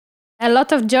A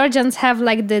lot of Georgians have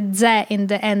like the dze in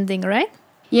the ending, right?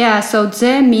 Yeah, so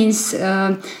dze means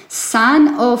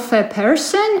son of a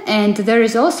person, and there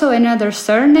is also another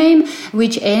surname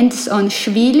which ends on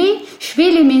shvili.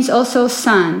 Shvili means also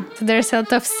son. So there's a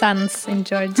lot of sons in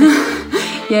Georgia.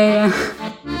 Yeah.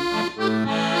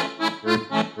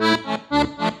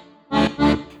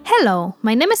 Hello,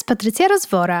 my name is Patrycja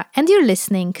Rozwora, and you're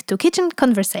listening to Kitchen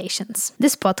Conversations.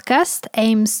 This podcast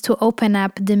aims to open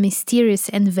up the mysterious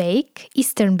and vague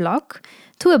Eastern Bloc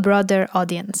to a broader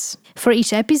audience. For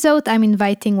each episode, I'm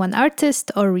inviting one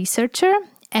artist or researcher,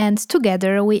 and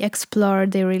together we explore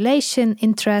their relation,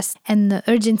 interest, and the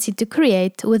urgency to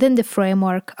create within the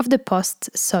framework of the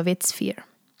post-Soviet sphere.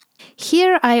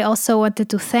 Here, I also wanted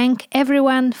to thank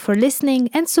everyone for listening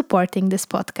and supporting this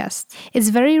podcast. It's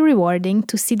very rewarding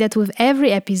to see that with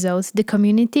every episode, the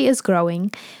community is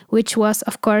growing, which was,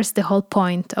 of course, the whole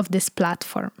point of this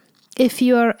platform. If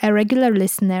you're a regular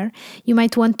listener, you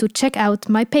might want to check out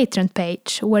my Patreon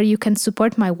page, where you can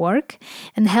support my work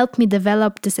and help me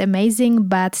develop this amazing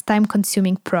but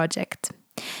time-consuming project.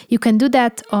 You can do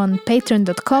that on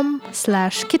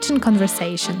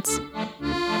patreon.com/kitchenconversations.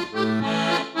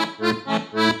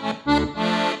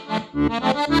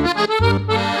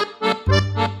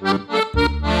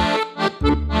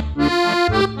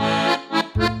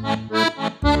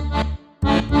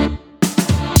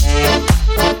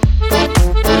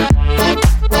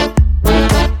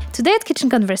 Today at Kitchen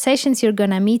Conversations, you're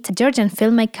gonna meet Georgian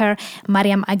filmmaker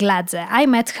Mariam Agladze. I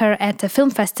met her at a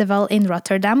film festival in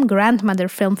Rotterdam, Grandmother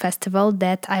Film Festival,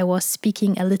 that I was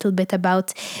speaking a little bit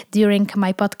about during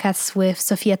my podcasts with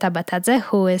Sofia Tabatadze,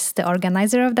 who is the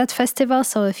organizer of that festival.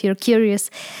 So if you're curious,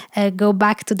 go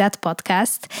back to that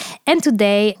podcast. And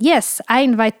today, yes, I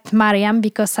invite Mariam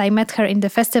because I met her in the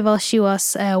festival. She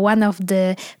was one of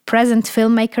the present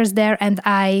filmmakers there, and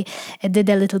I did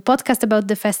a little podcast about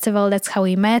the festival. That's how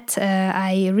we met.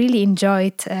 I really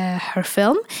enjoyed her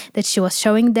film that she was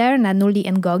showing there, Nanuli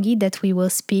and Gogi, that we will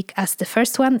speak as the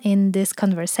first one in this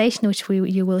conversation, which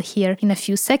you will hear in a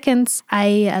few seconds.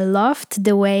 I loved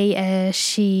the way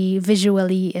she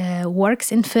visually works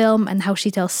in film and how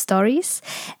she tells stories.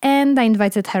 And I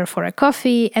invited her for a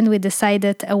coffee, and we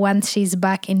decided once she's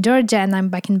back in Georgia and I'm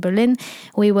back in Berlin,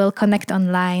 we will connect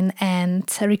online and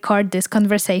record this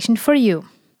conversation for you.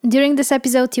 During this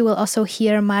episode, you will also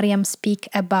hear Mariam speak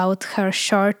about her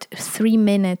short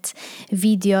 3-minute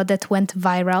video that went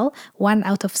viral, 1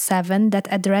 out of 7, that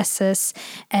addresses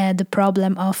the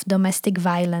problem of domestic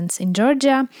violence in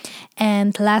Georgia.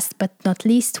 And last but not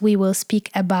least, we will speak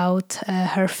about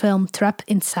her film Trapped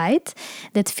Inside,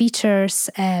 that features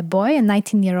a boy, a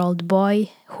 19-year-old boy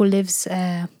who lives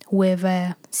with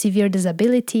a severe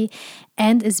disability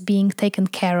and is being taken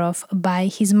care of by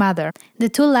his mother. The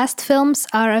 2 last films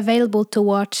are available to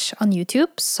watch on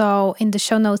YouTube, so in the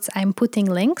show notes I'm putting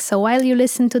links. So while you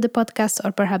listen to the podcast,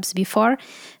 or perhaps before,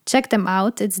 check them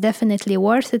out. It's definitely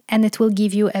worth it, and it will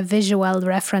give you a visual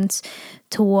reference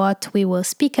to what we will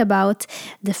speak about.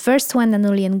 The first one,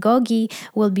 Nanuli and Gogi,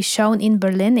 will be shown in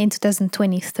Berlin in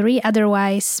 2023,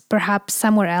 otherwise perhaps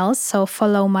somewhere else. So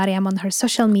follow Mariam on her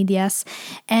social medias.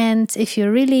 And if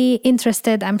you're really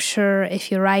interested, I'm sure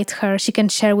if you write her, she can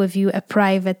share with you a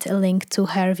private link to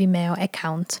her Vimeo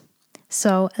account.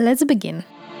 So let's begin.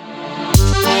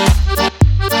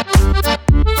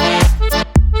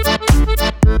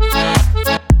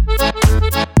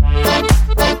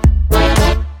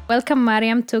 Welcome,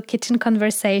 Mariam, to Kitchen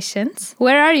Conversations.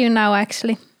 Where are you now,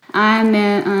 actually? I'm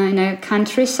in a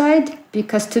countryside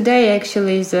because today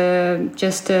actually is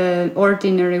just an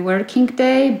ordinary working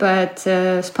day, but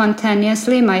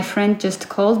spontaneously my friend just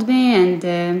called me, and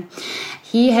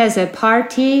he has a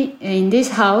party in this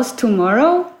house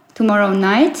tomorrow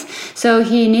night, so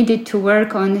he needed to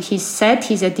work on his set.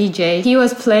 He's a DJ. He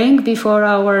was playing before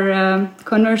our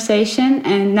conversation,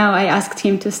 and now I asked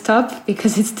him to stop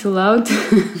because it's too loud.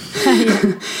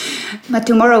 But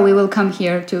tomorrow we will come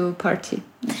here to party.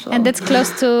 So. And that's close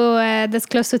to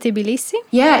Tbilisi?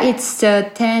 Yeah, it's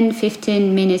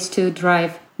 10-15 minutes to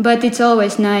drive. But it's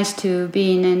always nice to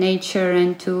be in nature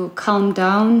and to calm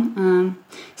down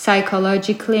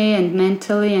psychologically and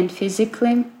mentally and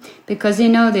physically. Because,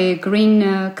 the green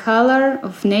color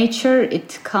of nature,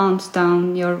 it calms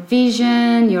down your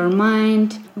vision, your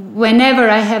mind. Whenever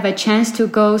I have a chance to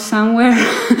go somewhere,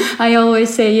 I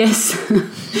always say yes.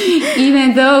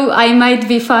 Even though I might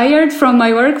be fired from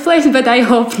my workplace, but I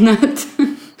hope not.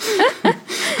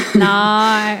 No,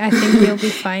 I think you'll be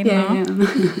fine. Yeah.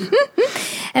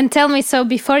 And tell me, so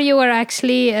before you were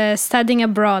actually studying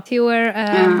abroad, you were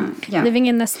living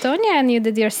in Estonia and you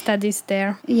did your studies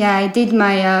there. Yeah, I did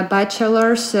my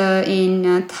bachelor's in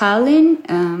Tallinn,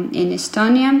 in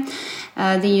Estonia.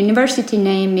 The university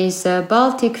name is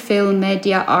Baltic Film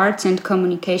Media Arts and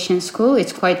Communication School.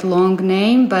 It's quite a long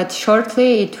name, but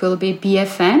shortly it will be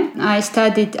BFM. I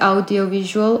studied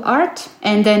audiovisual art,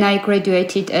 and then I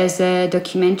graduated as a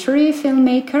documentary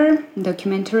filmmaker,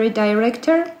 documentary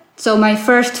director. So my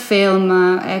first film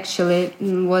actually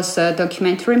was a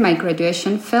documentary, my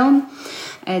graduation film.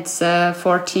 It's a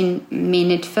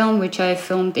 14-minute film which I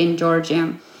filmed in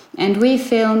Georgia. And we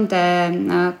filmed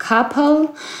a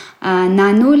couple,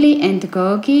 Nanuli and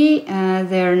Gogi,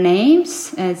 their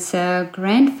names. It's a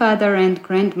grandfather and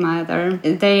grandmother.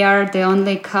 They are the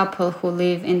only couple who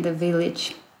live in the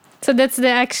village. So that's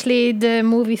actually the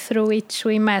movie through which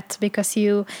we met, because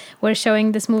you were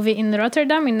showing this movie in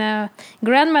Rotterdam in a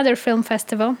Grandmother Film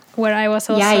Festival, where I was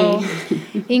also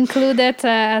included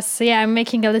I'm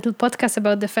making a little podcast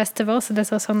about the festival. So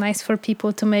that's also nice for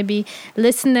people to maybe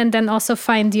listen and then also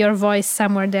find your voice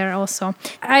somewhere there also.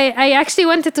 I actually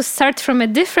wanted to start from a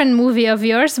different movie of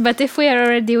yours, but if we are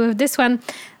already with this one,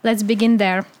 let's begin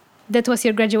there. That was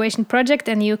your graduation project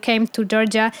and you came to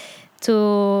Georgia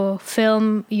to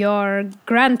film your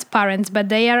grandparents, but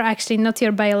they are actually not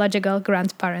your biological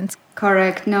grandparents.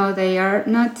 Correct. No, they are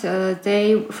not.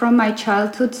 They from my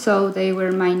childhood, so they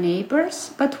were my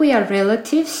neighbors, but we are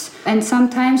relatives. And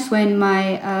sometimes when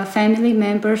my family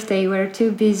members, they were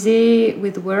too busy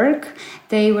with work,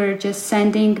 they were just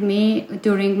sending me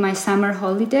during my summer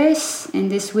holidays in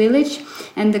this village,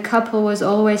 and the couple was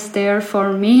always there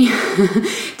for me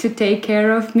to take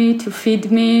care of me, to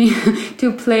feed me,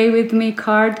 to play with me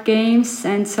card games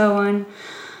and so on.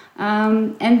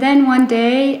 And then one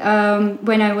day,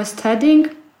 when I was studying,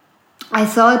 I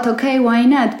thought, okay, why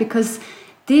not? Because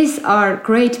these are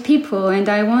great people and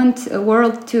I want the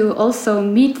world to also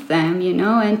meet them,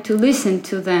 and to listen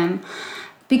to them.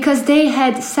 Because they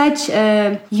had such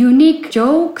unique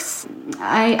jokes,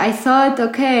 I thought,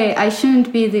 okay, I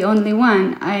shouldn't be the only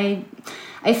one.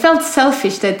 I felt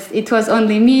selfish that it was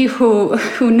only me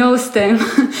who knows them.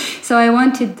 So I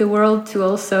wanted the world to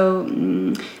also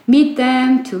meet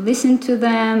them, to listen to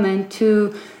them, and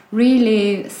to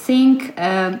really think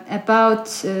about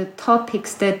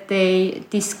topics that they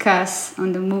discuss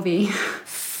on the movie.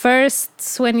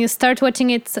 First, when you start watching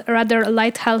it, rather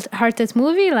light-hearted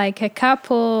movie, like a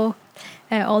couple,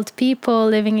 old people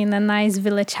living in a nice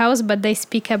village house, but they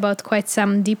speak about quite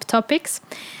some deep topics.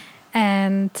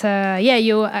 And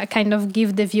you kind of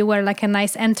give the viewer like a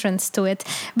nice entrance to it.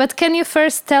 But can you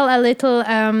first tell a little,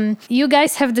 you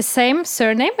guys have the same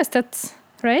surname, is that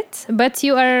right? But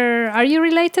are you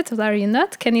related or are you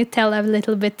not? Can you tell a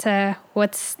little bit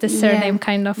what's the surname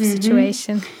kind of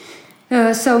situation?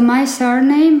 So my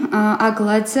surname,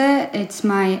 Agladze, it's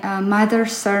my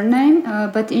mother's surname.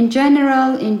 But in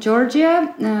general, in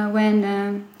Georgia, when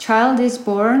a child is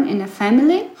born in a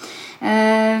family,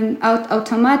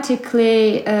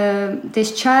 automatically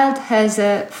this child has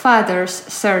a father's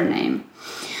surname.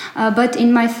 But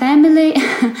in my family,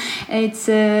 it's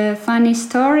a funny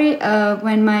story.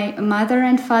 When my mother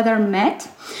and father met,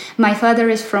 my father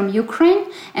is from Ukraine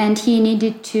and he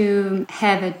needed to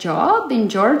have a job in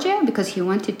Georgia because he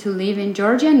wanted to live in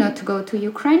Georgia, not to go to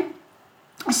Ukraine.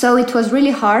 So it was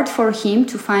really hard for him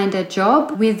to find a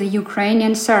job with the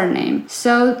Ukrainian surname.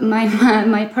 So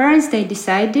my parents, they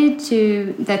decided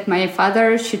that my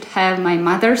father should have my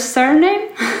mother's surname.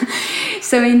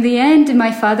 So in the end,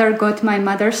 my father got my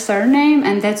mother's surname,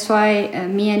 and that's why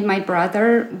me and my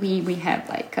brother, we have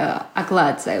like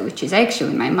Agladze, which is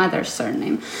actually my mother's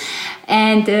surname.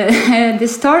 And the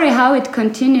story, how it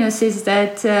continues is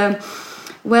that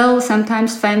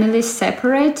sometimes families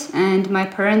separate, and my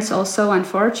parents also,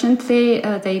 unfortunately,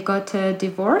 they got a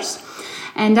divorce.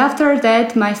 And after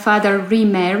that, my father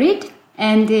remarried,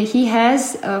 and he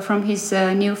has, from his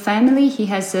new family, he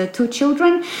has 2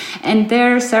 children, and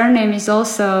their surname is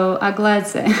also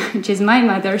Agladze, which is my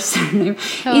mother's surname.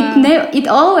 Wow.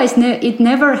 It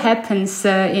never happens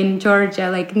in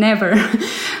Georgia, like never.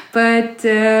 But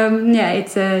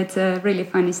it's a really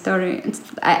funny story.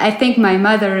 I think my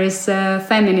mother is a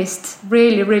feminist,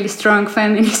 really, really strong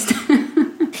feminist.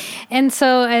 And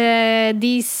so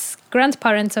these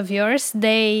grandparents of yours,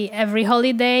 they every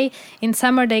holiday in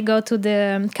summer they go to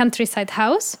the countryside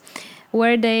house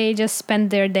where they just spend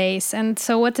their days. And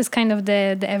so what is kind of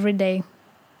the everyday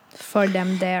for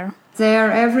them there?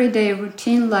 Their everyday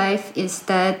routine life is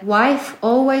that wife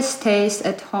always stays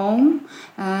at home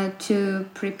to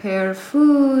prepare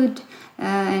food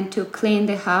and to clean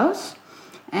the house.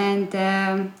 And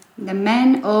The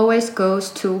man always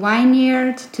goes to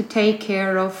vineyard to take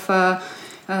care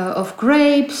of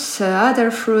grapes, other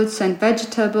fruits and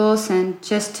vegetables, and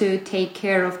just to take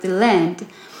care of the land.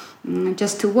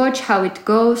 Just to watch how it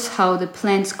goes, how the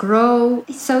plants grow.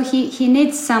 So he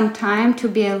needs some time to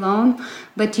be alone,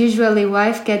 but usually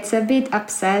wife gets a bit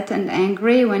upset and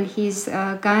angry when he's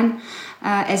gone,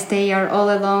 as they are all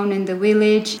alone in the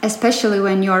village. Especially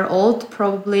when you're old,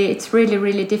 probably it's really,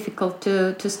 really difficult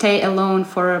to stay alone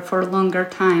for a longer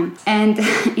time. And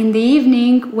in the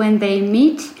evening when they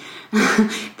meet,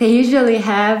 they usually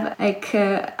have like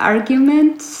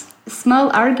arguments, small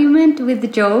argument with the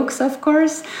jokes, of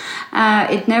course.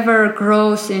 It never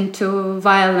grows into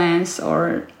violence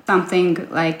or something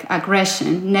like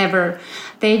aggression, never.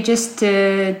 They just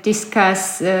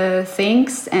discuss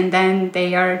things, and then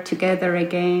they are together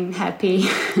again, happy.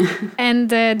 And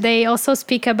they also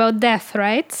speak about death,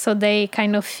 right? So they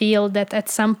kind of feel that at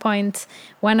some point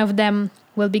one of them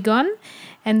will be gone.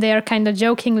 And they are kind of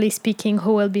jokingly speaking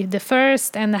who will be the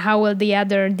first and how will the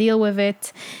other deal with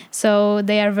it. So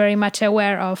they are very much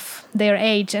aware of their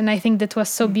age. And I think that was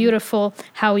so beautiful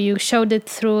how you showed it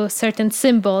through certain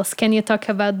symbols. Can you talk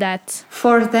about that?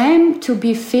 For them to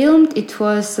be filmed, it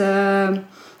was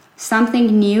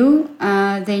something new.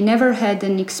 They never had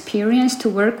an experience to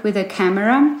work with a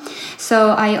camera. So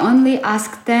I only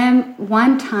asked them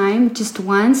one time, just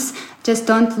once, just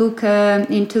don't look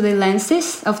into the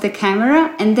lenses of the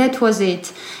camera, and that was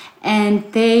it.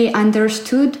 And they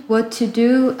understood what to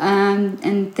do, and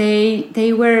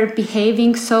they were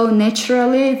behaving so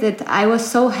naturally that I was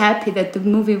so happy that the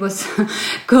movie was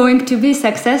going to be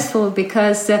successful,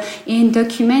 because in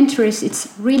documentaries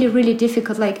it's really, really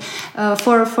difficult. Like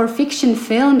for fiction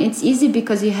film, it's easy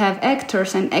because you have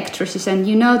actors and actresses and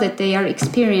you know that they are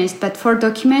experienced, but for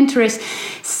documentaries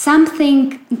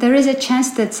there is a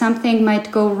chance that something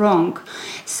might go wrong.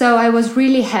 So I was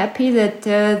really happy that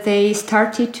they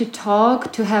started to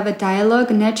talk, to have a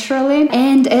dialogue naturally.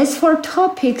 And as for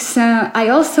topics, I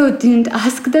also didn't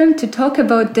ask them to talk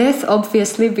about death,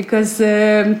 obviously, because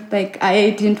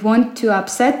I didn't want to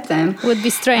upset them. Would be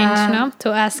strange, no? To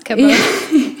ask about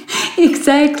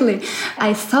Exactly.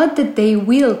 I thought that they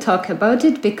will talk about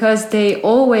it because they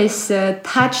always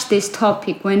touch this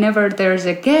topic whenever there's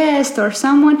a guest or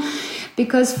someone.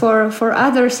 Because for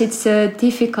others it's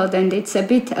difficult and it's a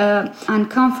bit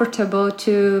uncomfortable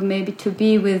to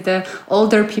be with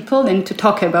older people and to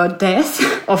talk about death,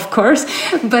 of course.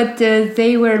 But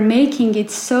they were making it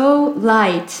so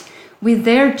light with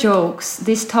their jokes,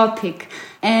 this topic.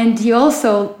 And you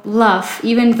also laugh,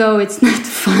 even though it's not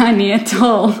funny at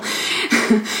all.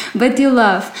 But you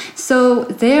laugh. So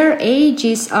their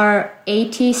ages are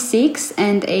 86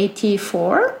 and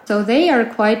 84. So they are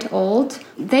quite old.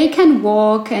 They can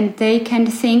walk and they can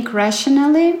think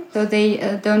rationally. So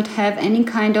they don't have any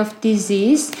kind of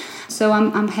disease. So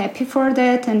I'm happy for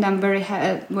that, and I'm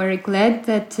very glad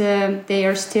that they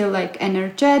are still like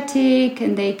energetic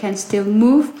and they can still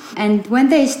move. And when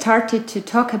they started to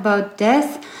talk about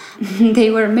death, they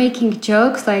were making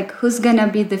jokes like who's gonna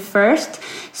be the first.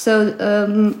 So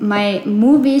my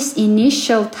movie's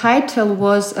initial title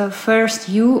was First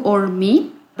You or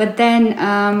Me. But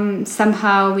then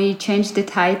somehow we changed the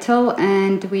title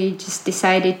and we just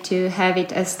decided to have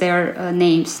it as their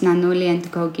names, Nanuli and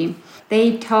Gogi.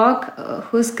 They talk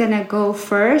who's gonna go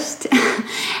first,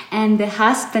 and the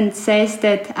husband says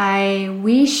that I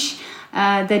wish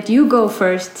that you go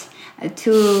first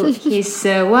to his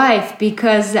wife,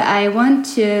 because I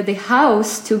want the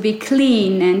house to be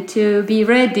clean and to be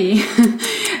ready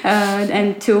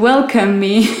and to welcome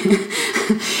me.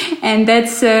 And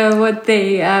that's what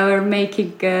they are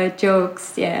making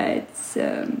jokes. Yeah, it's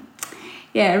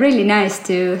really nice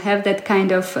to have that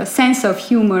kind of sense of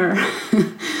humor.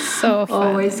 So fun.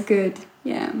 Always good.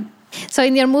 Yeah. So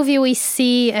in your movie, we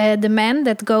see the man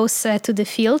that goes to the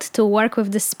field to work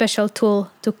with this special tool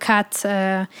to cut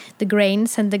the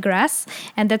grains and the grass.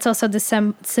 And that's also the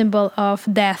symbol of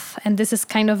death. And this is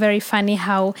kind of very funny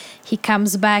how he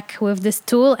comes back with this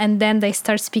tool and then they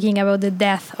start speaking about the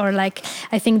death. Or like,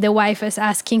 I think the wife is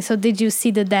asking, so did you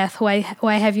see the death? Why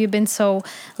have you been so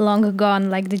long gone?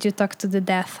 Like, did you talk to the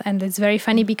death? And it's very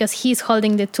funny because he's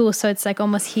holding the tool. So it's like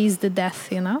almost he's the death,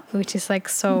 you know, which is like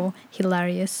so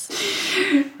hilarious.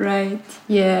 Right.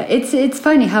 Yeah. It's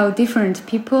funny how different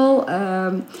people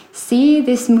see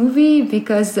this movie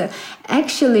because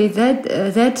actually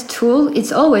that tool,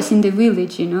 it's always in the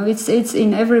village, it's in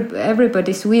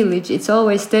everybody's village. It's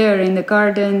always there in the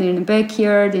garden, in the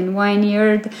backyard, in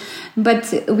vineyard. But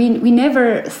we never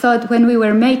thought, when we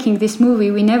were making this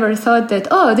movie, we never thought that,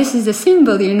 oh, this is a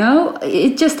symbol,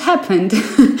 it just happened.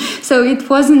 So it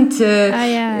wasn't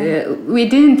we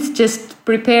didn't just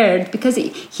prepared, because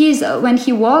when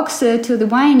he walks to the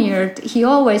vineyard, he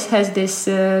always has this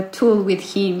tool with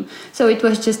him. So it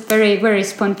was just very, very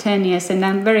spontaneous, and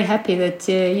I'm very happy that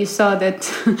you saw that.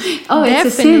 Oh, Definitely. It's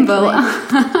a symbol.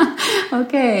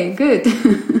 Okay, good.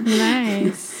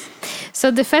 Nice.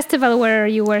 So the festival where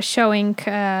you were showing,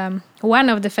 one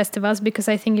of the festivals, because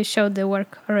I think you showed the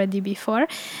work already before,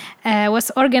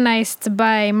 was organized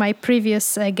by my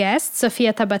previous guest,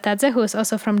 Sofia Tabatadze, who is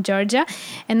also from Georgia.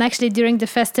 And actually during the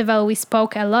festival, we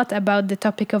spoke a lot about the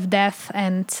topic of death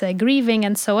and grieving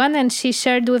and so on. And she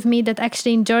shared with me that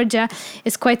actually in Georgia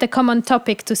it's quite a common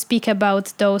topic to speak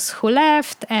about those who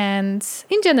left and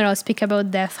in general speak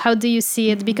about death. How do you see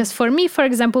it? Because for me, for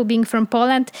example, being from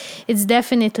Poland, it's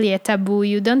definitely a taboo.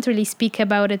 You don't really speak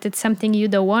about it. It's something you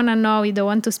don't want to know, you don't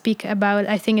want to speak about.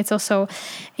 I think it's also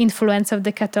influence of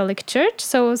the Catholic Church.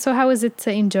 So how is it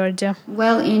in Georgia?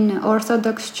 Well, in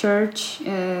Orthodox Church,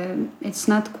 it's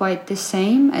not quite the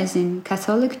same as in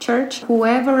Catholic Church.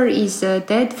 Whoever is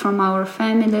dead from our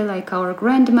family, like our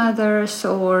grandmothers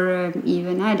or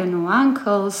even, I don't know,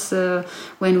 uncles,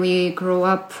 when we grow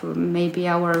up, maybe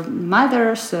our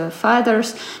mothers,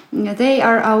 fathers, they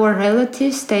are our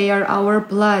relatives, they are our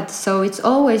blood. So it's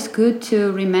always good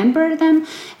to remember them.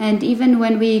 And even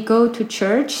when we go to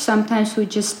church, sometimes we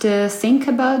just think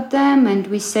about them and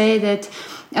we say that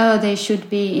they should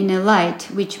be in a light,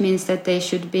 which means that they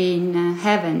should be in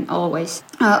heaven always.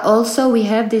 Also, we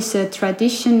have this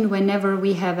tradition whenever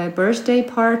we have a birthday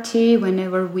party,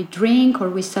 whenever we drink or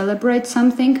we celebrate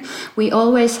something, we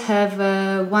always have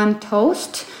one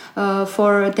toast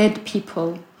for dead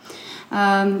people.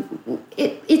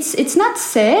 It's not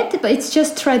sad, but it's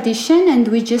just tradition, and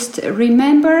we just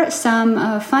remember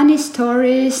some funny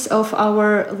stories of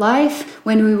our life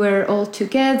when we were all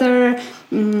together.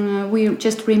 We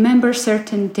just remember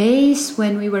certain days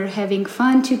when we were having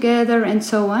fun together and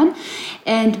so on.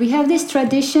 And we have this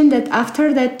tradition that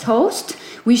after that toast,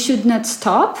 we should not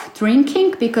stop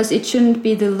drinking, because it shouldn't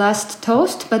be the last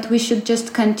toast, but we should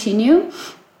just continue.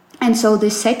 And so the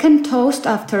second toast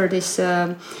after this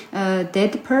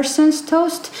dead person's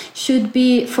toast should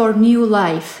be for new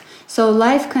life. So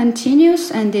life continues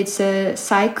and it's a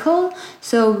cycle.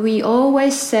 So we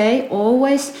always say,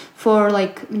 for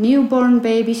like newborn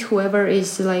babies, whoever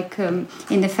is like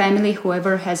in the family,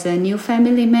 whoever has a new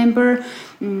family member,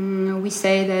 we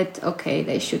say that, okay,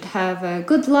 they should have a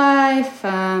good life,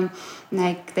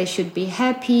 like they should be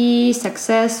happy,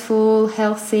 successful,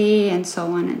 healthy, and so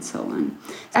on and so on.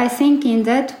 I think in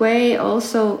that way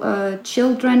also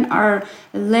children are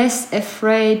less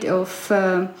afraid of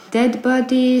dead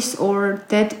bodies or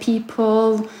dead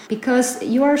people, because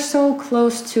you are so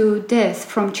close to death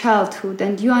from childhood,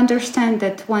 and you understand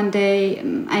that one day,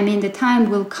 the time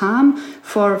will come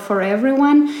for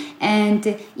everyone,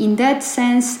 and in that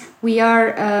sense we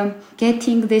are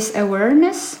getting this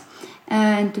awareness.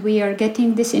 And we are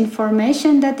getting this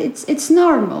information that it's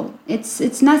normal.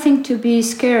 It's nothing to be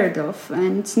scared of,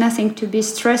 and it's nothing to be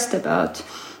stressed about.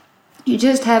 You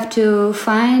just have to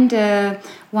find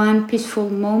one peaceful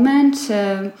moment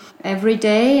every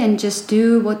day and just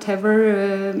do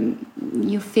whatever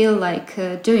you feel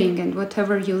like doing and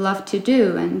whatever you love to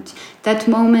do. And that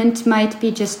moment might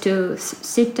be just to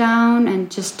sit down and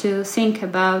just to think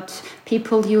about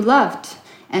people you loved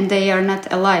and they are not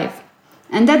alive.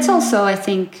 And that's also, I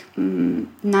think,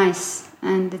 nice.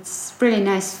 And it's really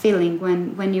nice feeling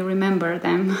when you remember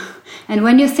them. And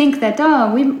when you think that,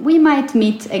 we might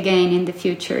meet again in the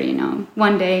future,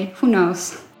 one day, who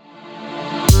knows?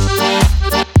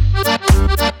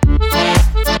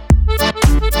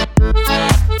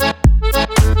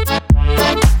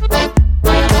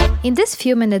 In this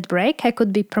few-minute break, I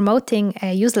could be promoting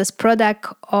a useless product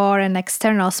or an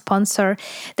external sponsor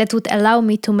that would allow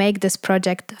me to make this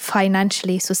project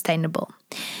financially sustainable.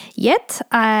 Yet,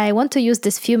 I want to use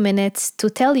this few minutes to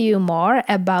tell you more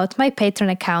about my Patreon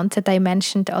account that I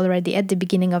mentioned already at the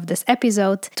beginning of this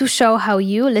episode, to show how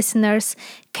you, listeners,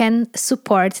 can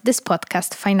support this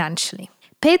podcast financially.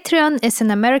 Patreon is an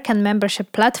American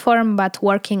membership platform, but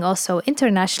working also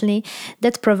internationally,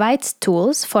 that provides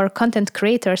tools for content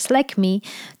creators like me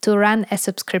to run a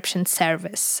subscription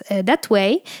service. That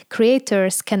way,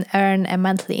 creators can earn a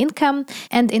monthly income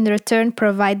and in return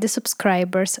provide the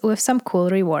subscribers with some cool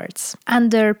rewards.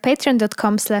 Under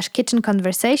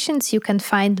patreon.com/kitchenconversations, you can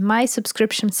find my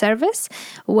subscription service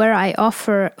where I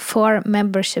offer 4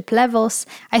 membership levels.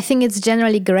 I think it's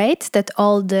generally great that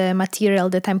all the material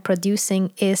that I'm producing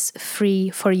is free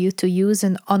for you to use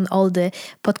and on all the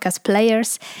podcast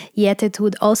players. Yet it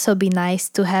would also be nice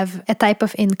to have a type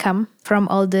of income from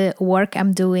all the work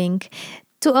I'm doing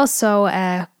to also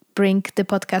bring the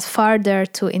podcast further,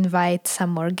 to invite some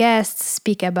more guests,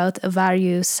 speak about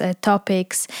various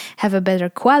topics, have a better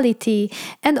quality,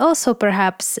 and also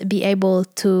perhaps be able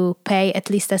to pay at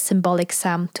least a symbolic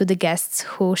sum to the guests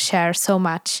who share so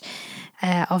much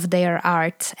of their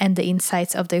art and the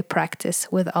insights of their practice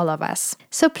with all of us.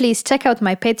 So please check out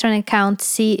my Patreon account,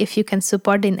 see if you can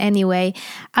support in any way.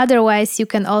 Otherwise, you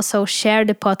can also share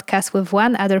the podcast with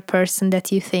one other person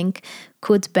that you think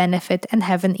could benefit and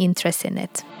have an interest in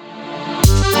it.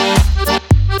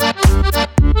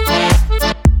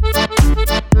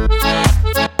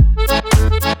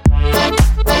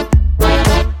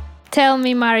 Tell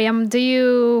me, Mariam, do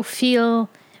you feel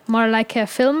more like a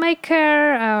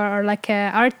filmmaker or like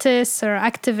an artist or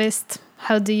activist?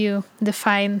 How do you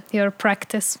define your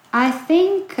practice? I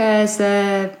think as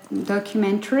a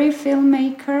documentary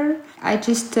filmmaker, I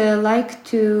just like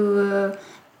to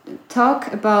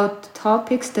talk about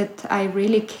topics that I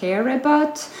really care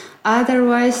about.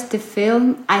 Otherwise, the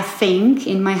film, I think,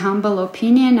 in my humble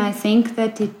opinion, I think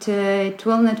that it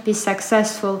will not be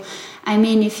successful. I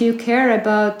mean, if you care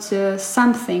about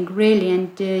something really,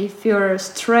 and if you're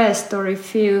stressed, or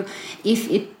if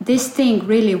this thing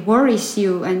really worries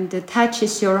you and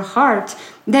touches your heart,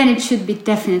 then it should be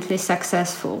definitely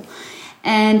successful.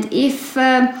 And if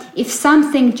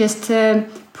something just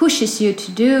pushes you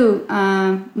to do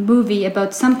a movie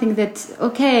about something that,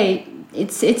 okay,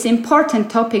 it's important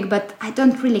topic, but I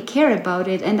don't really care about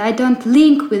it, and I don't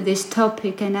link with this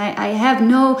topic, and I have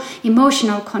no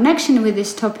emotional connection with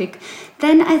this topic,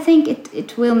 then I think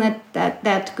it will not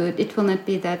that good. It will not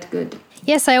be that good.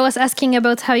 Yes, I was asking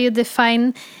about how you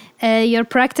define your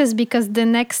practice, because the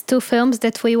next 2 films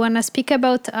that we want to speak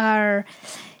about are,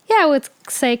 I would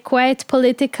say, quite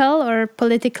political or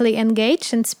politically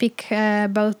engaged and speak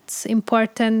about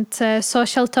important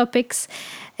social topics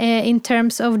in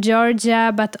terms of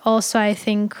Georgia, but also I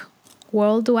think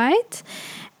worldwide.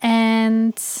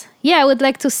 And I would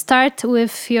like to start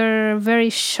with your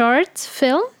very short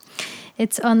film.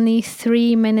 It's only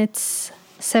 3 minutes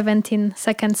 17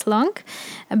 seconds long,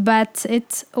 but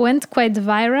it went quite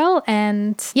viral,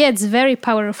 and it's a very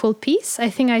powerful piece. I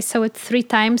think I saw it 3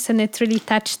 times and it really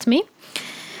touched me.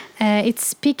 It's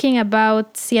speaking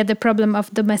about the problem of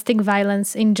domestic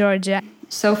violence in Georgia.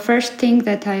 So first thing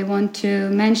that I want to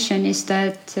mention is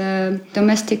that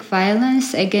domestic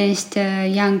violence against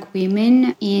young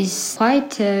women is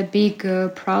quite a big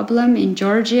problem in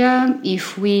Georgia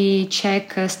if we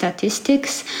check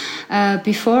statistics.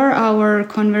 Before our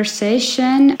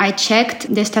conversation, I checked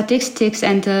the statistics,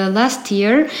 and last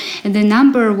year the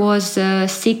number was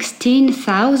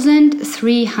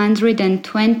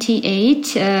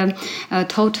 16,328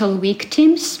 total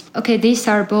victims. Okay, these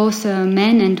are both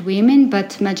men and women,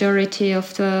 but majority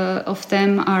of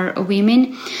them are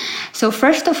women. So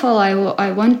first of all,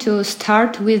 I want to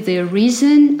start with the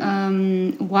reason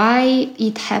why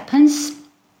it happens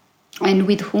and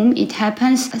with whom it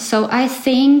happens. So I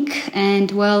think,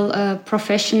 and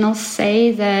professionals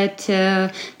say that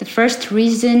the first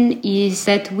reason is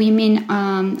that women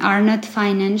are not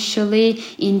financially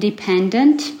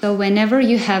independent. So whenever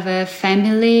you have a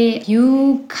family,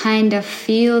 you kind of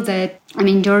feel that,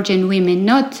 Georgian women,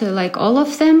 not like all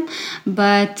of them,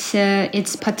 but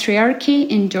it's patriarchy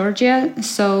in Georgia.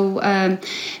 So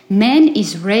men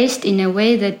is raised in a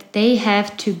way that they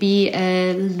have to be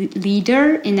a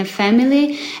leader in a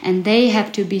family, and they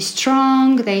have to be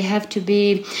strong. They have to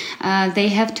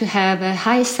have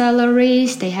high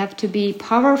salaries. They have to be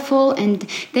powerful, and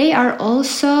they are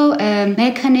also a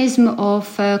mechanism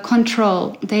of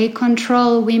control. They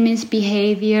control women's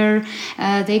behavior.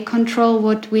 They control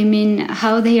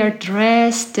how they are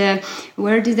dressed,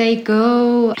 where do they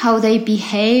go, how they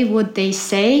behave, what they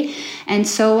say, and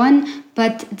so on.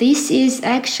 But this is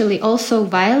actually also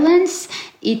violence.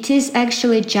 It is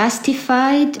actually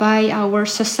justified by our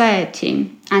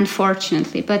society,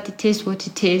 unfortunately, but it is what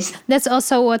it is. That's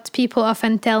also what people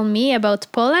often tell me about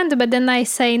Poland, but then I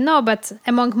say, no, but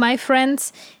among my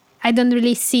friends, I don't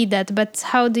really see that. But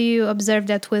how do you observe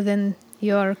that within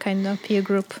your kind of peer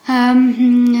group?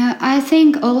 I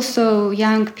think also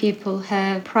young people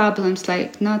have problems,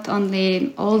 like not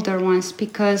only older ones,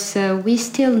 because we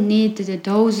still need the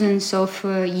dozens of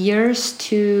years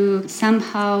to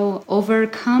somehow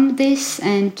overcome this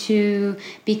and to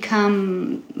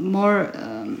become more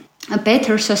a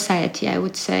better society, I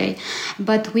would say.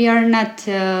 But we are not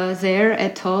there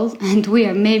at all, and we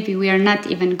are not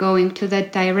even going to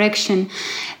that direction.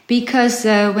 Because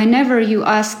whenever you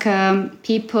ask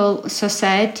people,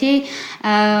 society,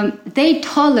 they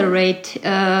tolerate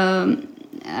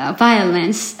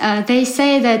violence. They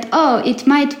say that, it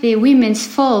might be women's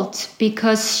fault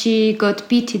because she got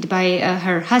beaten by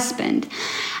her husband.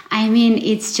 I mean,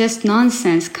 it's just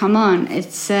nonsense. Come on.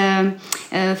 It's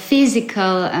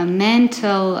physical,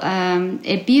 mental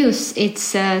abuse.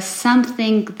 It's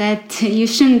something that you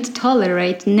shouldn't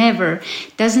tolerate, never.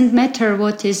 Doesn't matter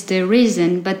what is the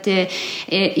reason, but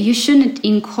you shouldn't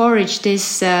encourage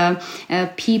these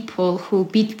people who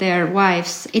beat their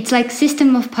wives. It's like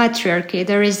system of patriarchy.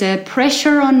 There is a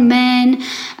pressure on men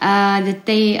that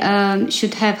they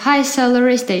should have high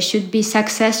salaries, they should be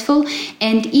successful,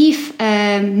 and if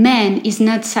man is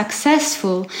not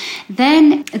successful,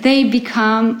 then they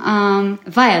become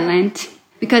violent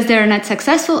because they're not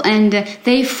successful, and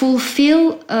they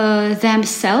fulfill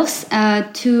themselves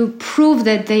to prove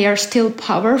that they are still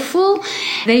powerful.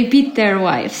 They beat their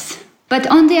wives. But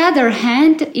on the other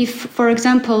hand, if, for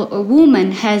example, a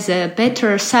woman has a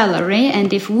better salary,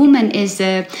 and if woman is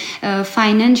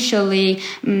financially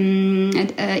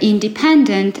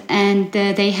independent, and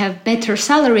they have better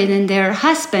salary than their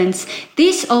husbands,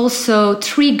 this also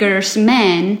triggers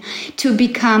men to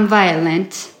become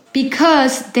violent.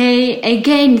 Because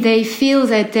they feel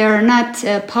that they are not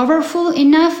powerful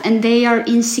enough, and they are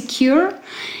insecure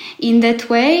in that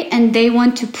way, and they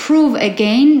want to prove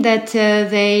again that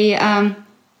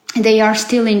they are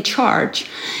still in charge.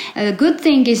 The good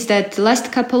thing is that the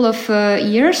last couple of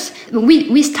years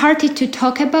we started to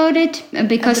talk about it,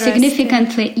 because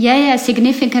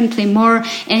significantly more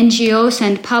NGOs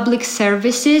and public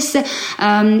services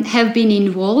have been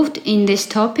involved in this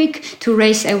topic to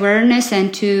raise awareness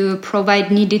and to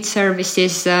provide needed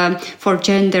services for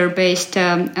gender-based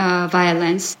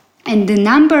violence. And the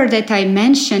number that I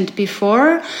mentioned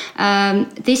before,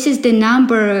 this is the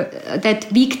number that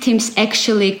victims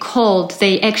actually called.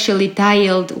 They actually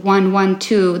dialed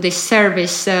 112, this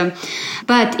service.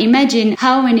 But imagine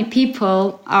how many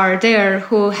people are there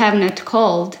who have not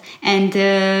called, and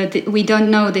we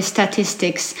don't know the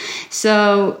statistics.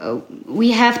 So we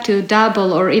have to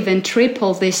double or even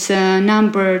triple this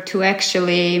number to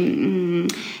actually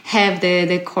have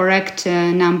the correct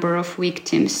number of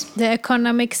victims. The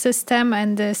economic system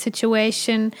and the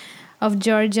situation of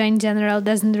Georgia in general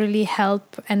doesn't really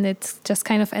help, and it just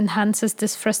kind of enhances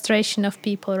this frustration of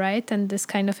people, right? And this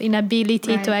kind of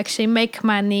inability to actually make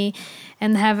money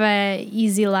and have a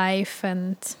easy life,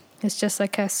 and it's just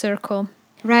like a circle.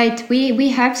 Right. We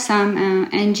have some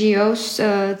NGOs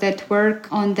that work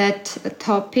on that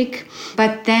topic,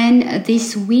 but then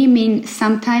these women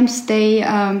sometimes they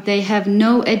have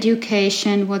no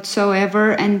education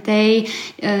whatsoever, and they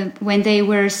when they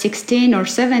were 16 or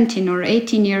 17 or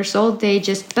 18 years old, they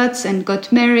just butts and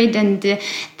got married, and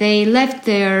they left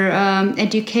their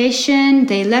education,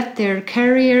 they left their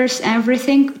careers,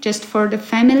 everything just for the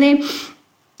family.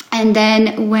 And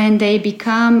then when they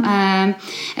become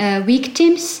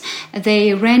victims,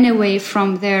 they ran away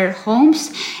from their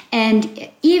homes, and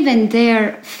even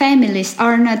their families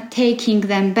are not taking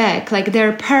them back. Like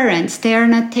their parents, they are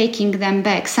not taking them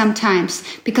back sometimes,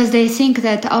 because they think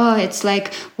that, it's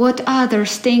like what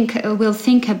others will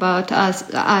think about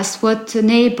us, what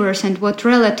neighbors and what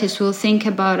relatives will think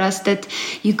about us, that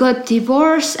you got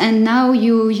divorced and now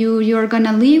you're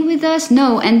gonna live with us.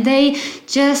 No, and they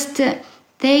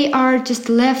are just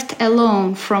left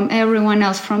alone from everyone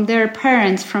else, from their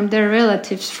parents, from their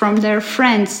relatives, from their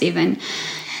friends even.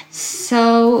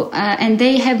 So, and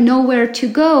they have nowhere to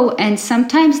go. And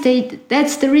sometimes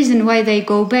that's the reason why they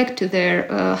go back to their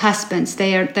husbands,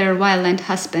 their violent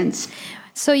husbands.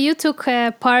 So you took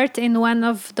part in one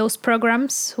of those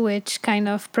programs, which kind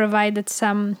of provided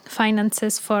some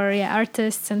finances for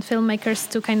artists and filmmakers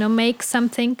to kind of make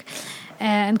something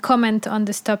and comment on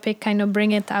this topic, kind of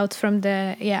bring it out from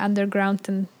the underground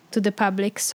and to the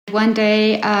public. One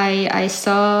day I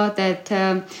saw that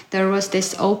there was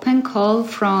this open call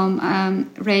from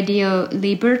Radio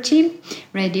Liberty,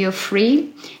 Radio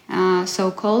Free,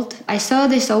 so-called. I saw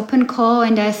this open call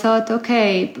and I thought,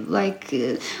 okay,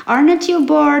 aren't you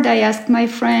bored? I asked my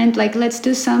friend, let's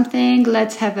do something,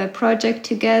 let's have a project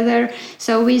together.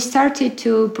 So we started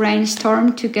to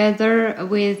brainstorm together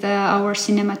with our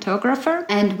cinematographer,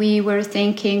 and we were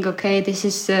thinking, okay, this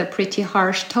is a pretty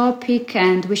harsh topic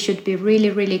and we should be really,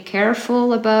 really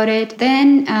careful about it.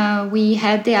 Then we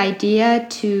had the idea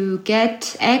to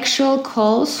get actual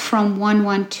calls from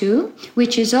 112,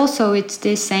 which is also, it's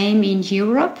the same in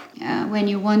Europe. When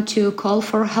you want to call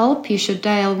for help, you should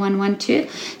dial 112.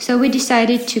 So we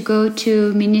decided to go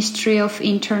to Ministry of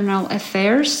Internal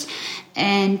Affairs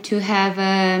and to have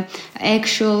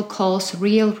actual calls,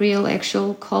 real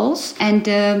actual calls.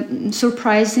 And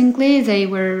surprisingly, they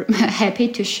were happy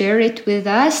to share it with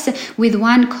us with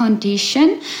one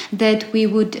condition, that we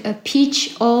would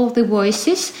pitch all the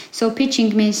voices. So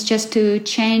pitching means just to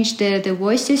change the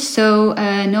voices so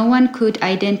no one could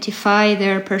identify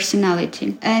their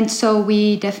personality. And so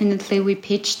we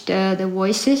pitched the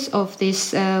voices of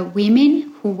these women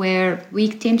who were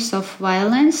victims of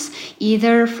violence,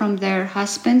 either from their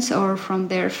husbands or from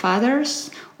their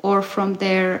fathers or from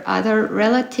their other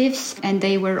relatives, and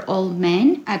they were all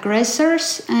men,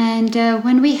 aggressors. And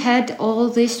when we had all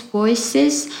these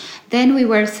voices, then we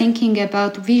were thinking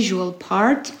about visual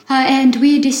part, and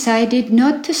we decided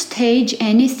not to stage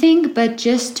anything, but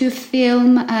just to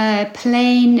film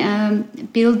plain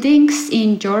buildings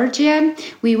in Georgia.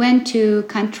 We went to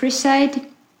countryside,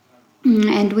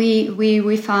 and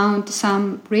we found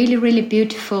some really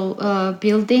beautiful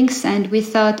buildings, and we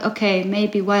thought, okay,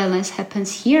 maybe violence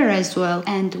happens here as well.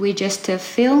 And we just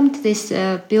filmed these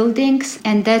buildings,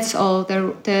 and that's all.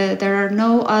 There are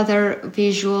no other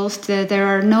visuals. There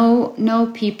are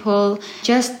no people.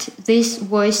 Just these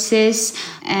voices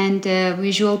and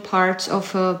visual parts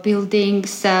of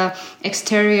buildings,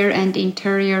 exterior and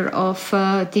interior of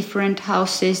different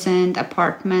houses and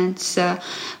apartments,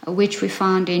 which we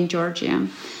found in Georgia.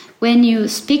 When you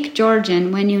speak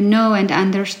Georgian, when you know and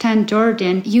understand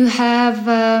Georgian, you have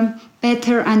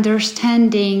better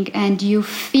understanding and you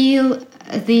feel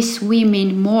these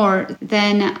women more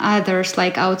than others,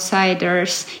 like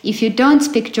outsiders. If you don't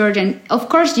speak Georgian, of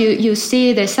course you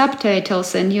see the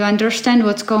subtitles and you understand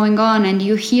what's going on and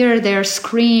you hear their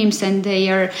screams and they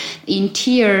are in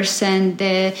tears and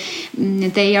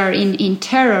they are in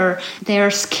terror, they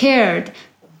are scared.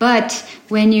 But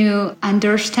when you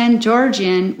understand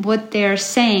Georgian, what they are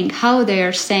saying, how they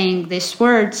are saying these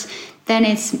words, then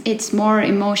it's more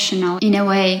emotional in a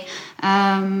way.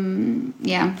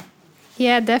 Yeah.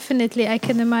 Yeah, definitely. I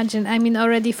can imagine. I mean,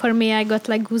 already for me, I got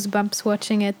goosebumps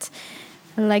watching it.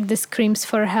 The screams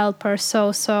for help are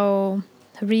so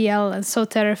real and so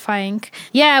terrifying.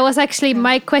 Yeah, I was actually,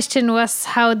 my question was,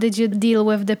 how did you deal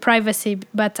with the privacy?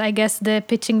 But I guess the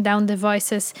pitching down the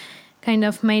voices kind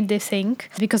of made the thing,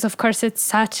 because of course it's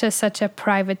such a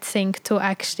private thing to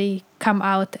actually come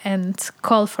out and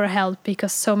call for help,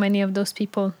 because so many of those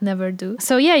people never do.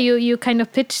 So yeah, you kind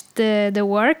of pitched the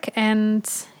work and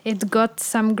it got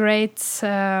some great.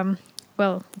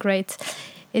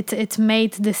 It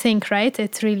made the thing, right?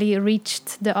 It really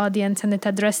reached the audience and it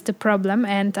addressed the problem,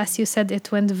 and as you said,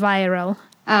 it went viral.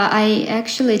 I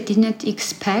actually didn't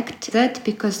expect that,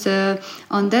 because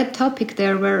on that topic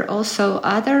there were also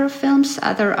other films,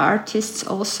 other artists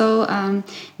also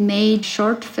made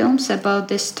short films about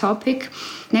this topic.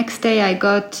 Next day I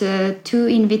got 2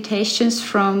 invitations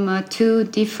from 2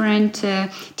 different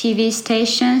TV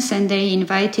stations, and they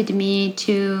invited me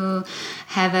to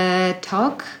have a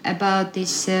talk about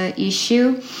this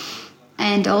issue.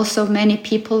 And also many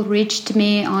people reached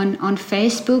me on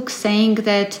Facebook saying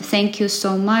that thank you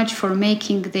so much for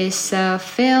making this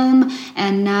film.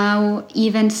 And now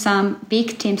even some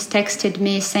victims texted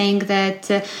me saying that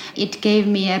it gave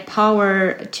me a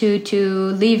power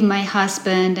to leave my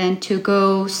husband and to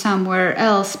go somewhere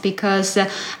else, because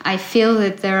I feel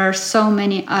that there are so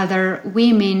many other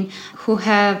women who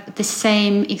have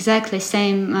the exactly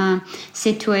same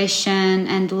situation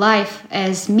and life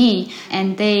as me,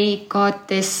 and they got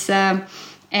this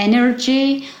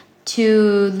energy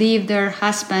to leave their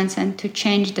husbands and to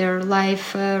change their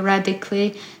life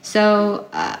radically. So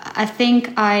I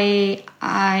think I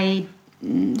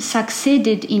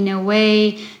succeeded in a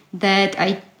way that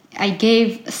I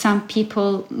gave some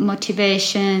people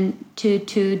motivation to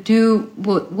do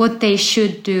what they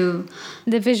should do.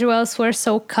 The visuals were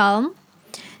so calm,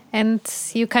 and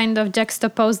you kind of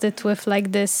juxtaposed it with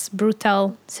this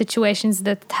brutal situations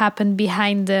that happen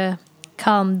behind the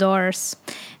calm doors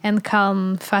and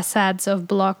calm facades of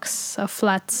blocks of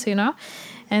flats,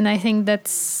 And I think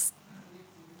that's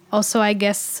also, I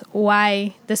guess,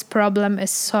 why this problem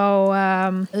is so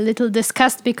little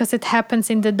discussed, because it happens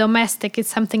in the domestic. It's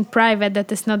something private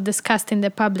that is not discussed in the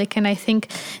public. And I think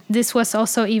this was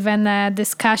also even a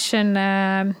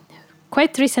discussion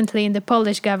quite recently in the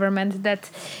Polish government, that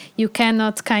you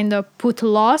cannot kind of put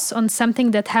laws on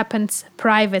something that happens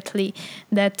privately,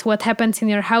 that what happens in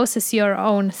your house is your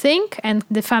own thing and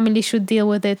the family should deal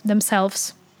with it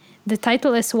themselves. The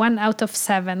title is 1 out of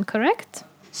 7, correct?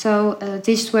 So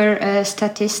these were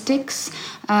statistics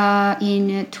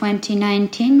in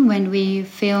 2019 when we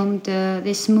filmed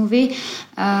this movie.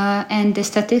 And the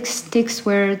statistics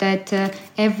were that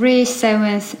every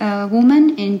 7th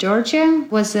woman in Georgia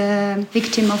was a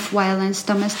victim of violence,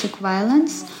 domestic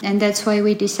violence. And that's why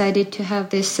we decided to have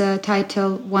this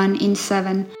title 1 in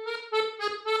 7.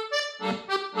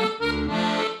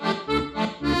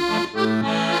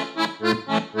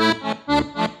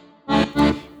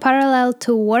 Parallel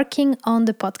to working on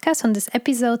the podcast, on this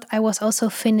episode, I was also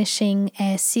finishing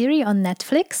a series on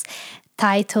Netflix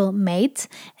titled Made,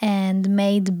 and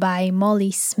made by Molly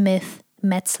Smith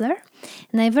Metzler.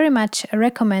 And I very much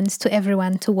recommend to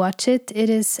everyone to watch it.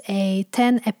 It is a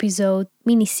 10-episode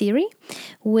miniseries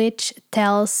which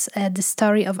tells the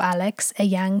story of Alex, a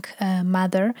young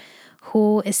mother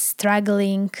who is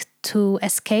struggling to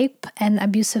escape an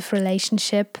abusive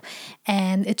relationship,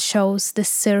 and it shows the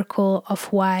circle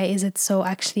of why is it so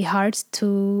actually hard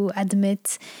to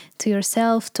admit to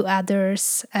yourself, to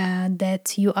others,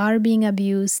 that you are being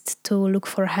abused, to look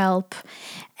for help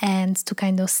and to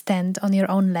kind of stand on your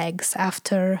own legs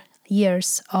after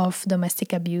years of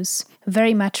domestic abuse.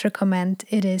 Very much recommend.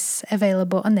 It is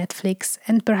available on Netflix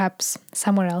and perhaps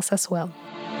somewhere else as well.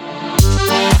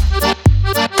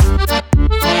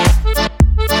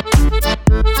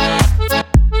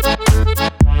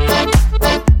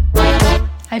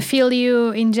 I feel you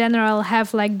in general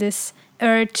have like this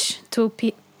urge to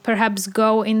perhaps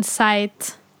go inside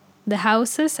the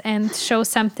houses and show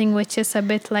something which is a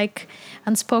bit like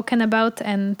unspoken about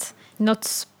and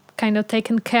not kind of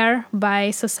taken care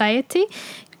by society.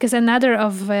 Because another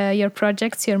of your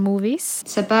projects, your movies.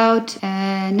 It's about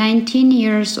a 19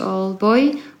 years old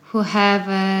boy who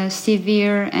have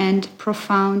severe and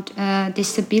profound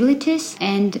disabilities,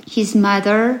 and his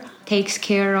mother takes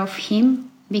care of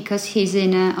him because he's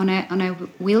on a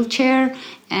wheelchair,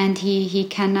 and he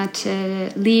cannot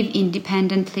live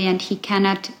independently, and he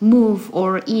cannot move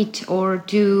or eat or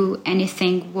do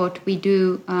anything what we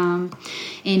do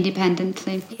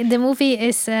independently. The movie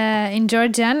is in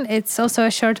Georgian. It's also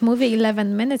a short movie,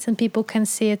 11 minutes, and people can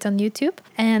see it on YouTube.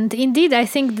 And indeed, I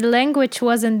think the language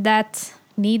wasn't that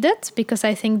needed, because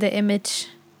I think the image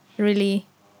really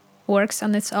works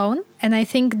on its own. And I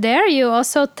think there you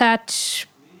also touch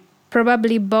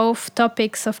probably both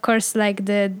topics, of course, like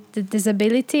the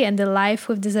disability and the life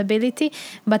with disability,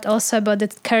 but also about the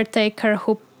caretaker,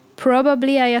 who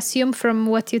probably, I assume from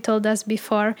what you told us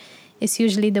before, is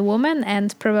usually the woman,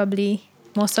 and probably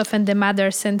most often the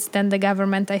mother, since then the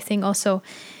government, I think, also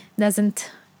doesn't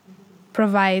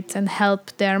provide and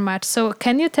help there much. So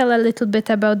can you tell a little bit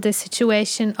about the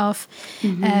situation of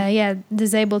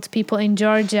disabled people in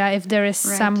Georgia, if there is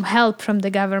some help from the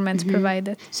government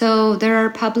provided? So there are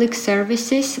public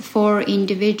services for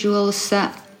individuals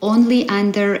only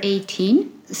under 18.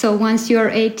 So once you're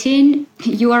 18,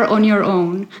 you are on your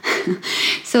own.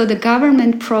 So the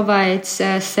government provides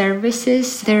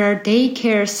services. There are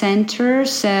daycare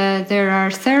centers, there are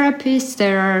therapists,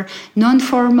 there are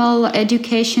non-formal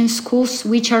education schools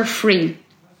which are free.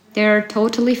 They're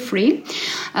totally free.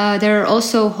 There are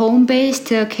also home-based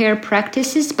care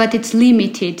practices, but it's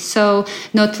limited, so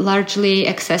not largely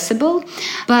accessible.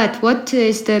 But what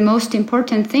is the most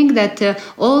important thing, that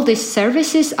all these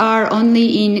services are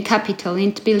only in capital,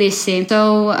 in Tbilisi.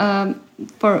 So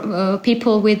for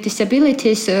people with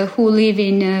disabilities who live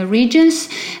in regions,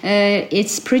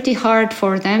 it's pretty hard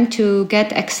for them to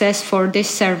get access for these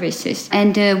services.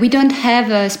 And we don't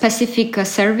have specific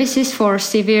services for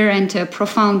severe and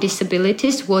profound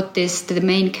disabilities, what the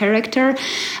main character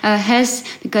has,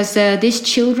 because these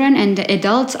children and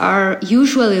adults are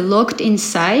usually locked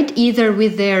inside, either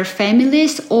with their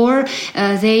families or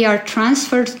they are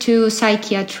transferred to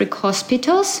psychiatric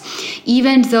hospitals,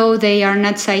 even though they are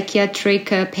not psychiatric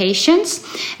psychiatric patients.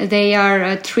 They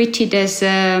are treated as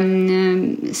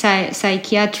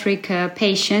psychiatric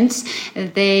patients.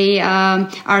 They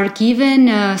are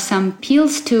given some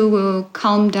pills to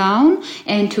calm down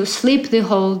and to sleep the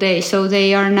whole day. So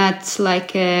they are not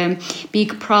like a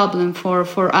big problem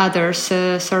for others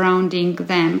surrounding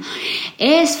them.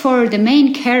 As for the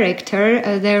main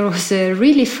character, there was a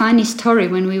really funny story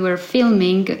when we were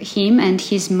filming him and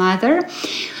his mother.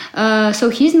 So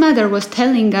his mother was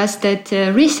telling us that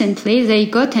recently they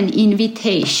got an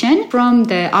invitation from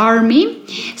the army.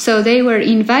 So they were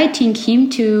inviting him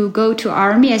to go to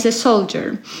army as a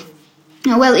soldier.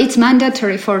 Well, it's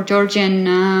mandatory for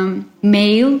Georgian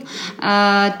male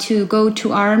to go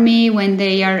to army when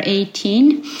they are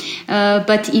 18.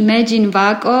 But imagine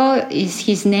Vago, is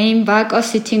his name, Vago,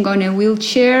 sitting on a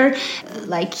wheelchair.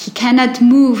 Like, he cannot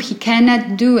move, he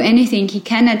cannot do anything, he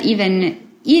cannot even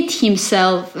eat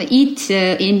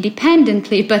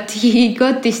independently, but he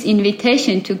got this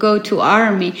invitation to go to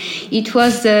army. It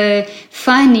was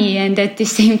funny and at the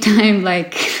same time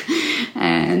like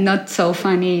not so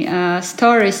funny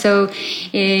story. So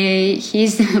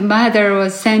his mother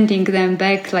was sending them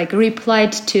back, like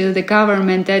replied to the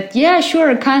government that, yeah,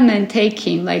 sure, come and take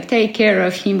him, like take care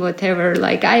of him, whatever,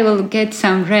 like I will get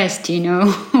some rest,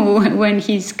 when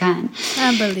he's gone.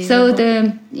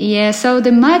 Unbelievable. So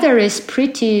the mother is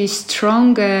pretty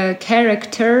strong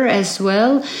character as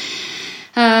well.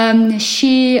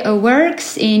 She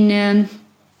works in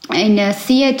a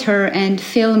theater and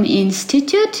film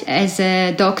institute as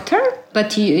a doctor,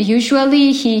 but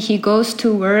usually he goes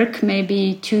to work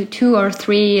maybe two or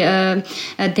three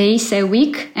days a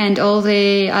week, and all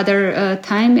the other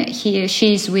time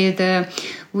she's with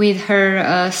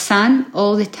her son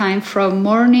all the time from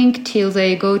morning till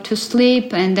they go to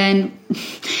sleep, and then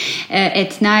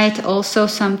at night also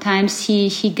sometimes he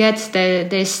gets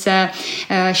this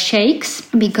shakes,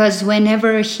 because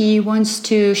whenever he wants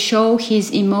to show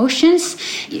his emotions,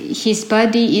 his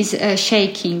body is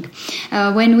shaking.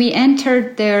 When we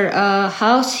entered their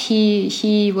house,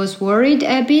 he was worried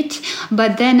a bit,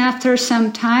 but then after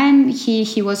some time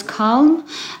he was calm,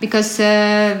 because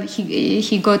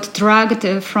he got drugged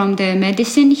from the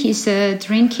medicine he's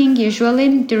drinking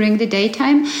usually during the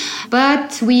daytime.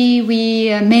 But we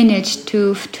managed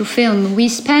to film. We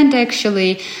spent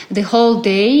actually the whole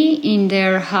day in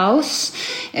their house,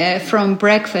 from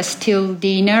breakfast till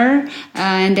dinner,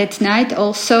 and at night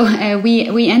also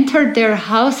we entered their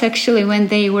house actually when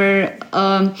they were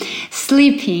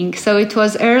sleeping. So it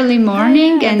was early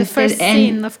morning, and the first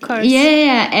scene, of course.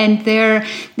 Yeah, and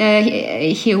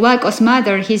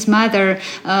his mother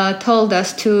told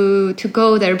us to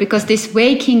go there, because this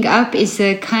waking up is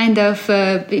a kind of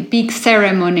big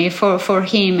ceremony for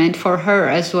him and for her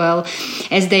as well,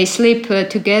 as they sleep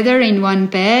together in one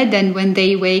bed, and when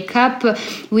they wake up,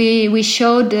 we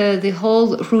showed the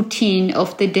whole routine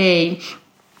of the day.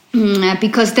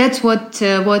 Because that's what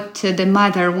the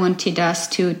mother wanted us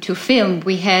to film.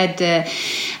 We had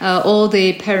all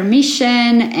the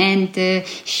permission, and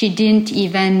she didn't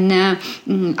even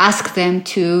ask them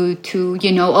to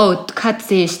cut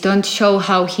this, don't show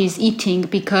how he's eating,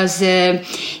 because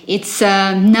it's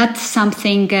not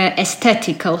something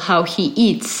aesthetical how he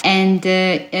eats. And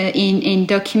in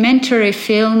documentary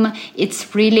film,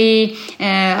 it's really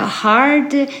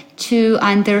hard to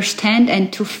understand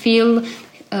and to feel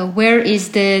where is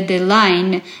the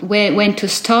line, when to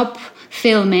stop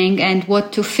filming and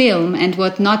what to film and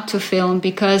what not to film,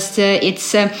 because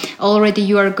it's already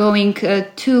you are going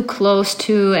too close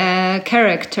to a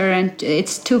character and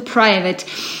it's too private.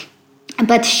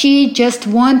 But she just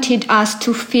wanted us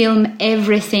to film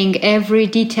everything, every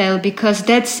detail, because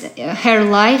that's her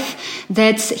life,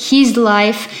 that's his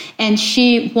life, and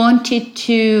she wanted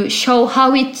to show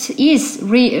how it is,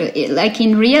 like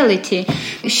in reality.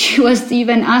 She was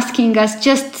even asking us,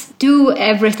 just do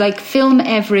everything, like film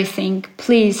everything,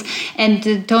 please,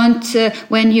 and don't,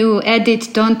 when you edit,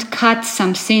 don't cut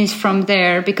some scenes from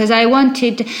there, because I want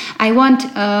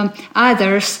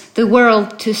others, the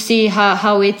world, to see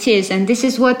how it is, and this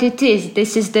is what it is.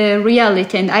 This is the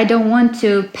reality, and I don't want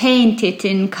to paint it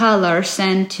in colors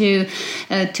and to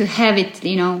have it,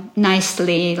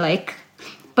 nicely, like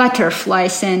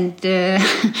butterflies and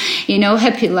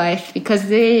happy life, because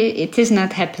it is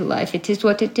not happy life. It is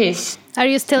what it is. Are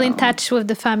you still in touch with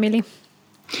the family?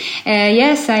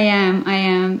 Yes, I am.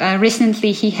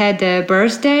 Recently he had a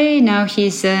birthday. Now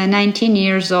he's 19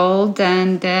 years old,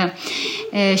 and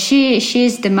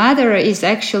she's the mother is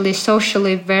actually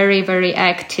socially very, very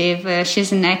active.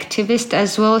 She's an activist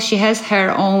as well. She has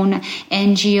her own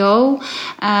NGO,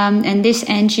 and this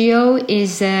NGO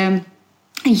is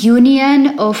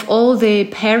union of all the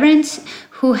parents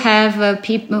who have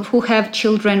people who have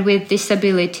children with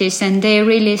disabilities, and they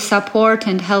really support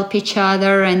and help each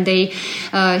other, and they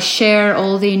share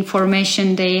all the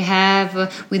information they have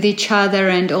with each other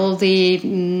and all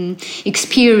the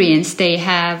experience they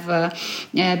have,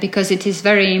 because it is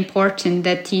very important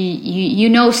that you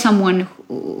know someone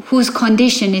whose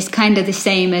condition is kind of the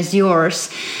same as yours,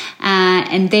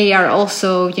 and they are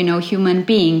also, human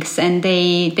beings, and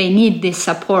they need this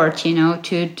support,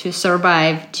 to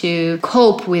survive, to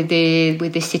cope with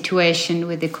the situation,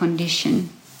 with the condition.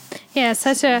 Yeah,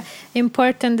 such a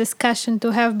important discussion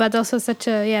to have, but also such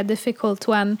a difficult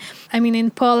one. I mean,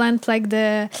 in Poland, like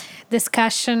the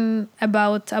discussion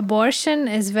about abortion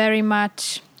is very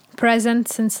much present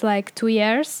since like 2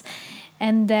 years.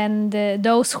 And then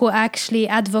those who actually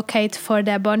advocate for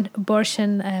the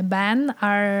abortion ban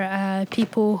are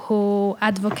people who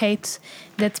advocate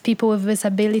that people with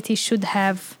disability should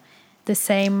have the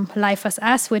same life as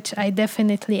us, which I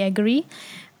definitely agree.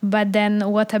 But then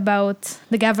what about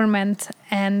the government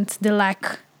and the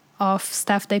lack of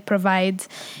stuff they provide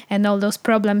and all those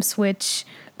problems which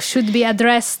should be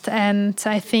addressed? And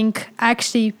I think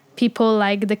actually people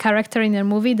like the character in the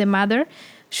movie, the mother,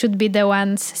 should be the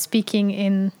ones speaking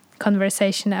in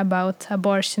conversation about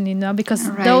abortion, because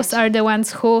right. Those are the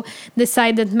ones who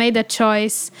decided, made a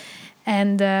choice,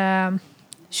 and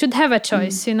should have a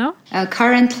choice,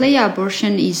 Currently,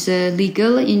 abortion is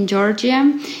legal in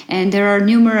Georgia, and there are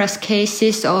numerous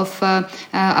cases of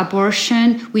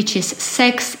abortion, which is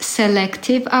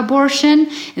sex-selective abortion,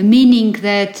 meaning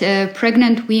that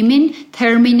pregnant women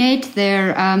terminate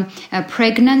their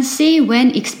pregnancy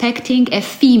when expecting a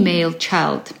female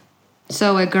child,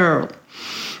 so a girl.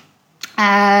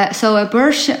 So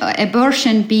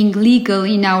abortion being legal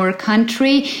in our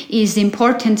country is an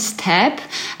important step,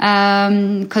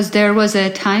 because there was a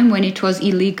time when it was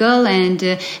illegal, and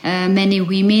many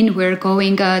women were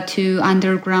going to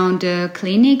underground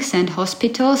clinics and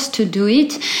hospitals to do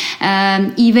it,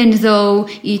 even though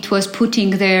it was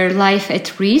putting their life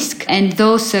at risk. And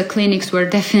those clinics were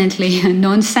definitely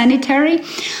non-sanitary,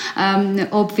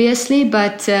 obviously,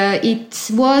 but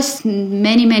it was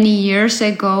many, many years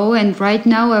ago, and right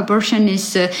now abortion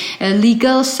is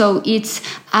legal, so it's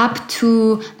up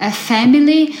to a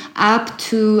family, up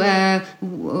to a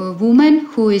woman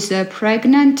who is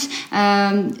pregnant,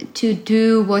 to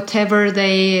do whatever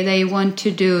they want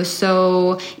to do.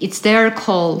 So it's their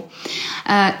call.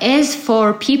 As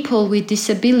for people with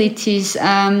disabilities,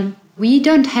 we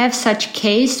don't have such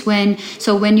case when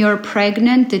you're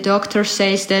pregnant, the doctor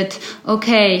says that,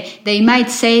 okay, they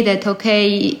might say that, okay,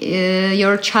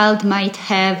 your child might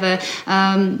have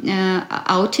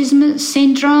autism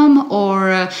syndrome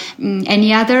or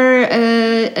any other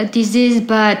disease,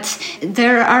 but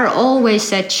there are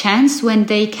always a chance when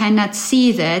they cannot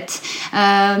see that,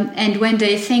 and when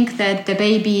they think that the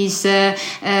baby is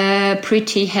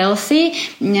pretty healthy,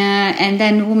 and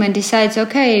then woman decides,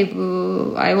 okay,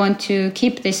 I want to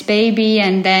keep this baby,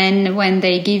 and then when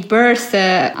they give birth,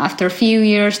 after a few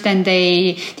years, then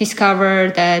they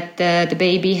discover that the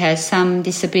baby has some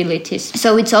disabilities.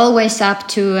 So it's always up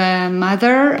to a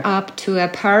mother, up to a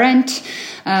parent,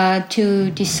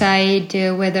 to decide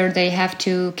whether they have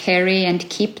to carry and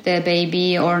keep the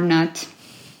baby or not.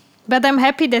 But I'm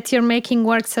happy that you're making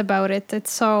works about it.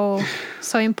 It's so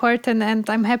important, and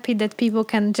I'm happy that people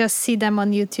can just see them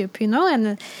on YouTube,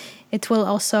 and it will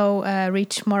also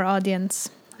reach more audience,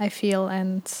 I feel,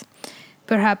 and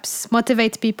perhaps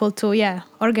motivate people to,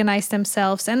 organize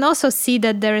themselves and also see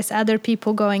that there is other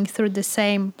people going through the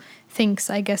same things.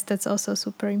 I guess that's also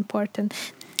super important.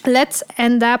 Let's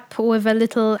end up with a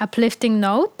little uplifting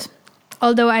note,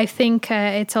 although I think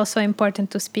it's also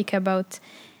important to speak about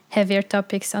heavier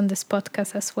topics on this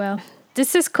podcast as well.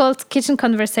 This is called Kitchen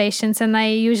Conversations, and I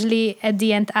usually at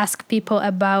the end ask people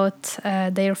about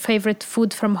their favorite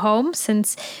food from home,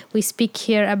 since we speak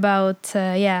here about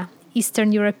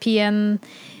Eastern European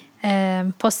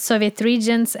post-Soviet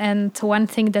regions, and one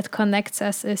thing that connects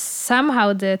us is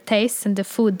somehow the taste and the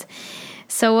food.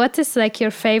 So what is like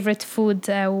your favorite food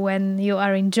when you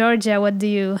are in Georgia? What do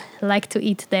you like to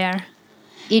eat there?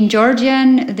 In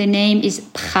Georgian, the name is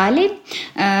pkhali,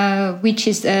 which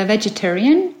is a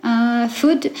vegetarian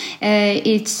food.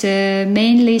 It's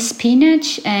mainly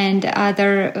spinach and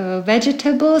other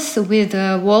vegetables with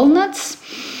walnuts.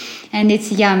 And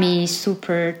it's yummy,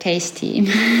 super tasty.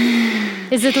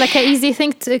 Is it like an easy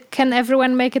thing? Can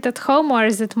everyone make it at home, or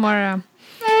is it more...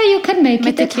 you can make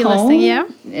it at home. Yeah.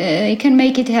 You can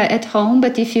make it at home,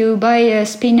 but if you buy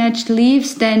spinach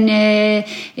leaves, then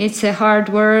it's a hard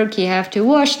work. You have to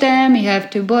wash them, you have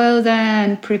to boil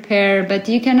them, prepare. But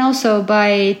you can also buy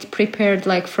it prepared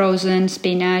like frozen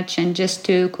spinach and just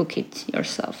to cook it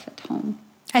yourself at home.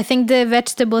 I think the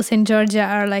vegetables in Georgia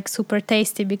are like super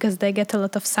tasty because they get a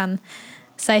lot of sun.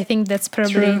 So I think that's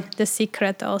probably the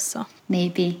secret also.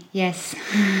 Maybe, yes.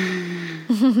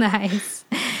 Nice.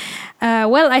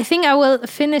 Well, I think I will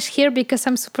finish here because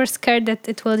I'm super scared that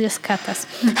it will just cut us.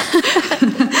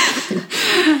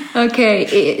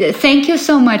 Okay, thank you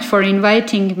so much for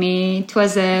inviting me. It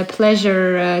was a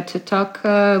pleasure to talk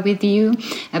with you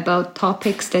about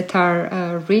topics that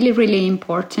are really, really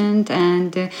important,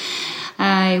 and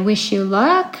I wish you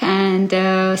luck and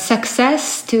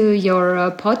success to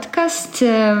your podcast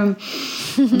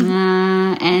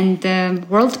and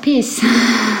world peace.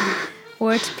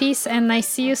 World peace, and I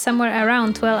see you somewhere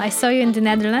around. Well, I saw you in the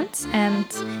Netherlands, and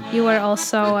you were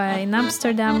also in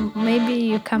Amsterdam. Maybe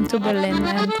you come to Berlin,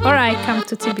 or I come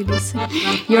to Tbilisi.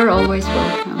 You're always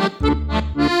welcome.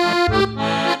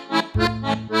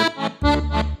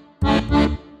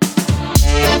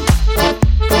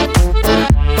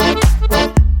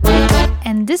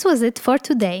 And this was it for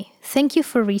today. Thank you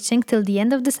for reaching till the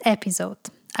end of this episode.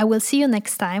 I will see you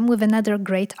next time with another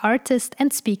great artist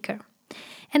and speaker.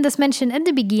 And as mentioned at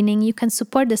the beginning, you can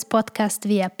support this podcast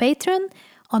via Patreon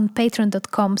on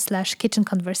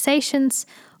patreon.com/kitchenconversations,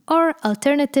 or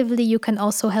alternatively, you can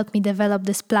also help me develop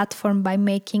this platform by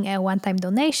making a one-time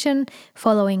donation,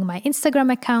 following my Instagram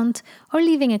account, or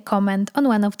leaving a comment on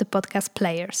one of the podcast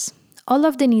players. All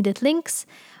of the needed links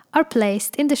are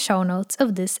placed in the show notes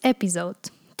of this episode.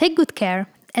 Take good care.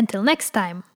 Until next time.